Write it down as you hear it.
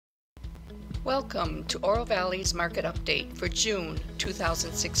Welcome to Oro Valley's market update for June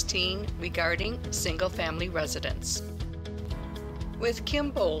 2016 regarding single-family residence. With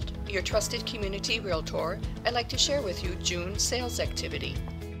Kim Bolt, your trusted community realtor, I'd like to share with you June's sales activity.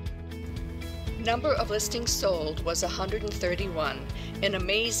 Number of listings sold was 131, an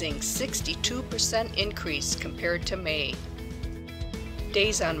amazing 62% increase compared to May.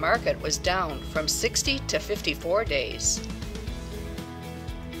 Days on market was down from 60 to 54 days.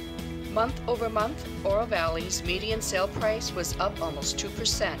 Month over month, Oro Valley's median sale price was up almost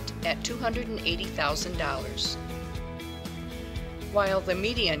 2% at $280,000. While the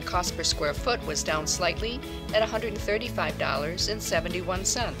median cost per square foot was down slightly at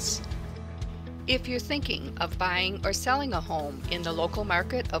 $135.71. If you're thinking of buying or selling a home in the local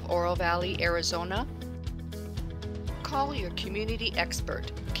market of Oro Valley, Arizona, call your community expert,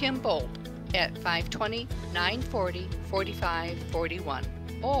 Kim Bolt, at 520-940-4541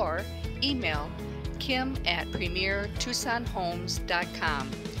 or email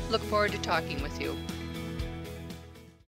kim@premiertucsonhomes.com. Look forward to talking with you.